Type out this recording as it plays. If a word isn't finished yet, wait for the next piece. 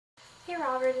Hey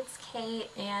Robert, it's Kate,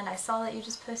 and I saw that you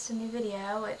just posted a new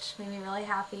video, which made me really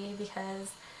happy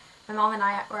because my mom and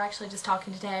I were actually just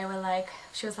talking today.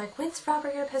 She was like, when's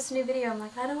Robert gonna post a new video? I'm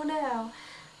like, I don't know.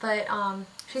 But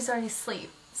she's already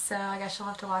asleep, so I guess she'll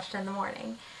have to watch it in the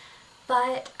morning.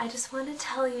 But I just wanted to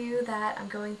tell you that I'm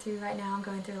going through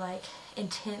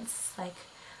intense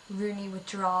Rooney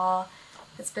withdrawal.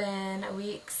 It's been a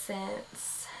week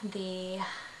since the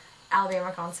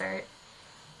Alabama concert,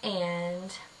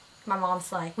 and my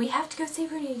mom's like, we have to go see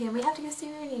Rooney again, we have to go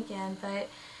see Rooney again, but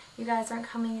you guys aren't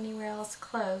coming anywhere else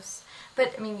close.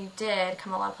 But, I mean, you did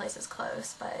come a lot of places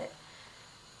close, but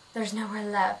there's nowhere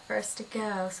left for us to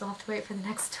go, so I'll have to wait for the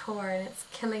next tour, and it's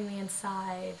killing me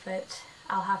inside, but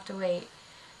I'll have to wait.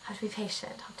 I have to be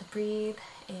patient. I'll have to breathe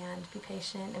and be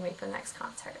patient and wait for the next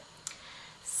concert.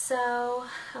 So,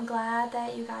 I'm glad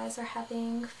that you guys are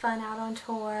having fun out on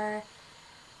tour.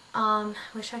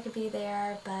 Wish I could be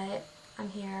there, but I'm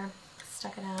here,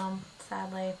 stuck at home,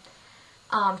 sadly.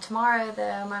 Tomorrow,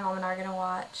 though, my mom and I are going to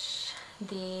watch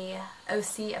the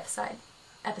OC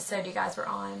episode you guys were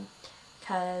on,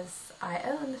 because I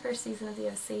own the first season of the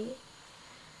OC.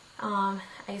 I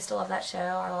used to love that show.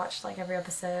 I watched every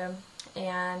episode,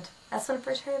 and that's when I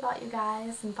first heard about you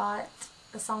guys and bought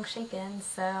the song Shaken,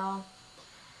 so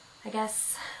I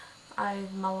guess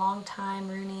I'm a long time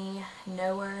Rooney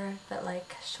knower, but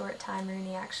short time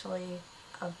Rooney actually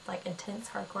intense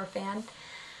hardcore fan.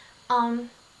 I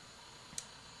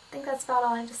think that's about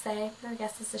all I have to say. I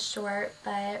guess this is short,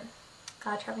 but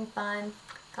glad you're having fun.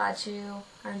 Glad you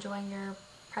are enjoying your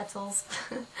pretzels.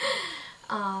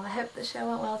 I hope the show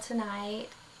went well tonight,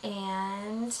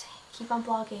 and keep on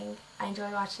vlogging. I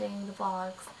enjoy watching the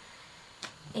vlogs,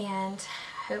 and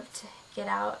hope to get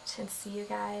out and see you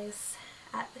guys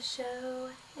at the show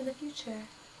in the future.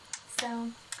 So,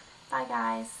 bye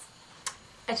guys.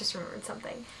 I just remembered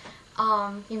something.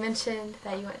 You mentioned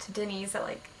that you went to Denny's at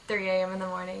 3 a.m. in the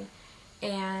morning,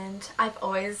 and I've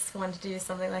always wanted to do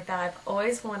something like that. I've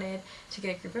always wanted to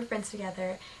get a group of friends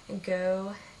together and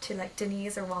go to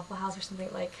Denny's or Waffle House or something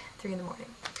at 3 in the morning.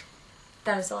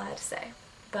 That is all I had to say.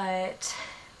 But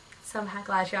so I'm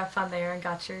glad you have fun there and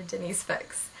got your Denny's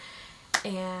fix.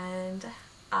 And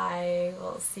I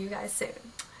will see you guys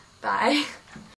soon. Bye.